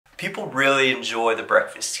People really enjoy the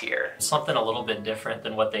breakfast here. Something a little bit different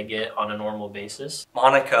than what they get on a normal basis.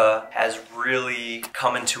 Monica has really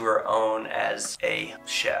come into her own as a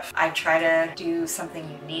chef. I try to do something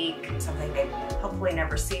unique, something they've hopefully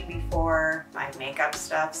never seen before. I make up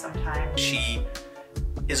stuff sometimes. She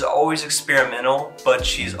is always experimental, but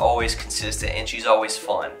she's always consistent and she's always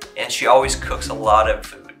fun. And she always cooks a lot of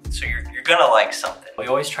food, so you're gonna like something. We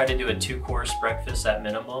always try to do a 2-course breakfast at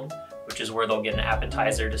minimum, which is where they'll get an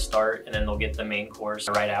appetizer to start and then they'll get the main course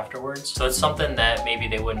right afterwards. So it's something that maybe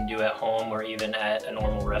they wouldn't do at home or even at a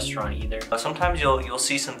normal restaurant either. Sometimes you'll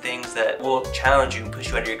see some things that will challenge you and push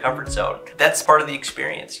you out of your comfort zone. That's part of the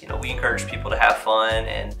experience. You know, we encourage people to have fun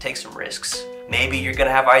and take some risks. Maybe you're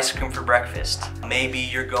gonna have ice cream for breakfast. Maybe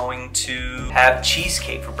you're going to have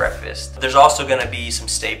cheesecake for breakfast. There's also gonna be some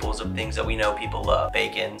staples of things that we know people love.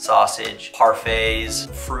 Bacon, sausage, parfaits,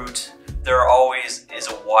 fruit. There always is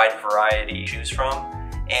a wide variety to choose from,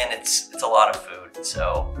 and it's a lot of food,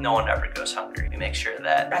 so no one ever goes hungry. We make sure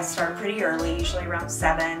that I start pretty early, usually around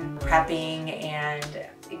 7, prepping and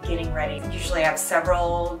getting ready. Usually I have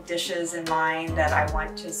several dishes in mind that I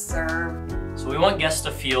want to serve. So we want guests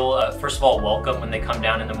to feel, first of all, welcome when they come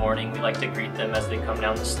down in the morning. We like to greet them as they come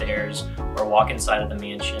down the stairs or walk inside of the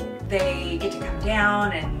mansion. They get to come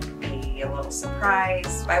down and be a little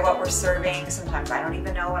surprised by what we're serving. Sometimes I don't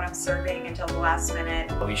even know what I'm serving until the last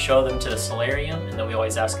minute. We show them to the solarium and then we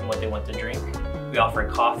always ask them what they want to drink. We offer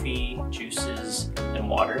coffee, juices, and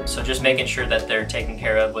water. So just making sure that they're taken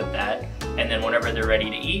care of with that. And then whenever they're ready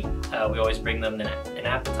to eat, we always bring them an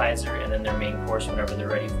appetizer and then their main course whenever they're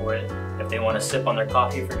ready for it. If they want to sip on their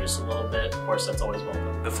coffee for just a little bit, of course, that's always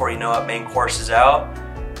welcome. before you know it, main course is out,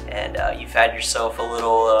 and you've had yourself a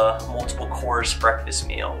little multiple course breakfast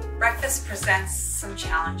meal. Breakfast presents some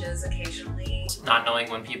challenges occasionally. Not knowing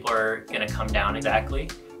when people are going to come down exactly.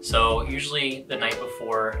 So usually the night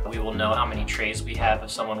before, we will know how many trays we have if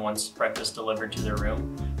someone wants breakfast delivered to their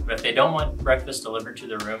room. But if they don't want breakfast delivered to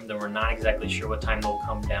their room, then we're not exactly sure what time they'll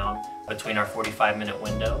come down between our 45-minute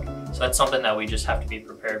window. So that's something that we just have to be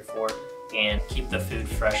prepared for and keep the food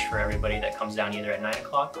fresh for everybody that comes down either at 9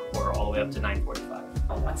 o'clock or all the way up to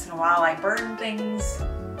 9:45. Once in a while I burn things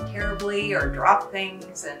terribly or drop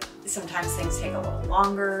things, and sometimes things take a little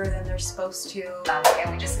longer than they're supposed to.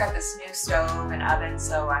 And we just got this new stove and oven,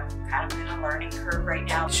 so I'm kind of in a learning curve right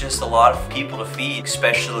now. It's just a lot of people to feed,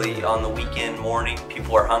 especially on the weekend morning.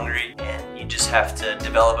 People are hungry, and you just have to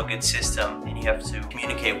develop a good system, and you have to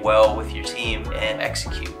communicate well with your team and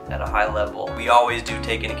execute at a high level. We always do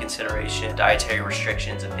take into consideration dietary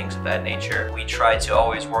restrictions and things of that nature. We try to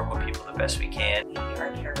always work with people the best we can. We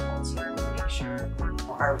are careful to make sure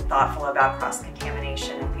people are thoughtful about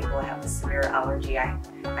cross-contamination and people have a severe allergy. I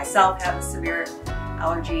myself have a severe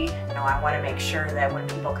allergy. You know, I want to make sure that when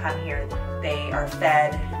people come here, they are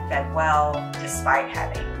fed well, despite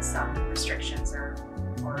having some restrictions or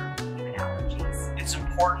even allergies. It's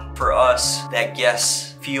important for us that guests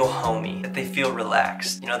feel homey, that they feel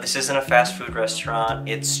relaxed. You know, this isn't a fast food restaurant.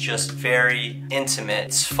 It's just very intimate.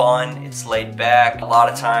 It's fun. It's laid back. A lot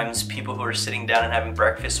of times people who are sitting down and having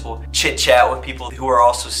breakfast will chit chat with people who are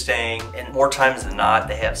also staying, and more times than not,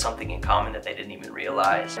 they have something in common that they didn't even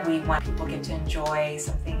realize. We want people to get to enjoy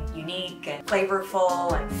something unique and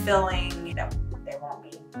flavorful and filling, that they won't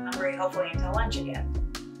be hungry hopefully until lunch again.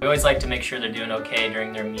 We always like to make sure they're doing okay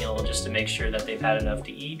during their meal, just to make sure that they've had enough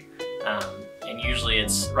to eat. And usually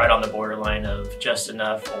it's right on the borderline of just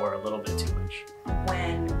enough or a little bit too much.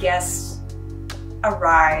 When guests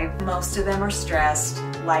arrive, most of them are stressed.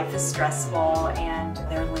 Life is stressful and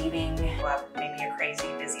they're leaving maybe a crazy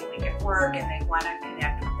busy week at work, and they want to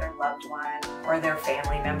connect with their loved one or their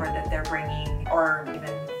family member that they're bringing, or even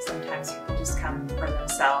sometimes people just come for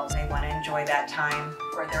themselves. They want to enjoy that time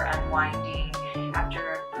where they're unwinding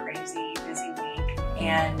after a crazy busy week,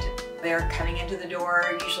 and they're coming into the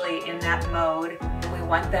door usually in that mode. We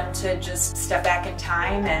want them to just step back in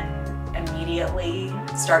time and immediately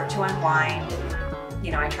start to unwind.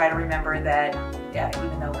 You know, I try to remember that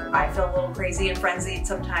even though I feel a little crazy and frenzied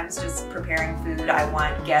sometimes just preparing food, I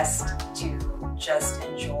want guests to just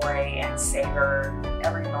enjoy and savor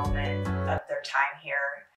every moment of their time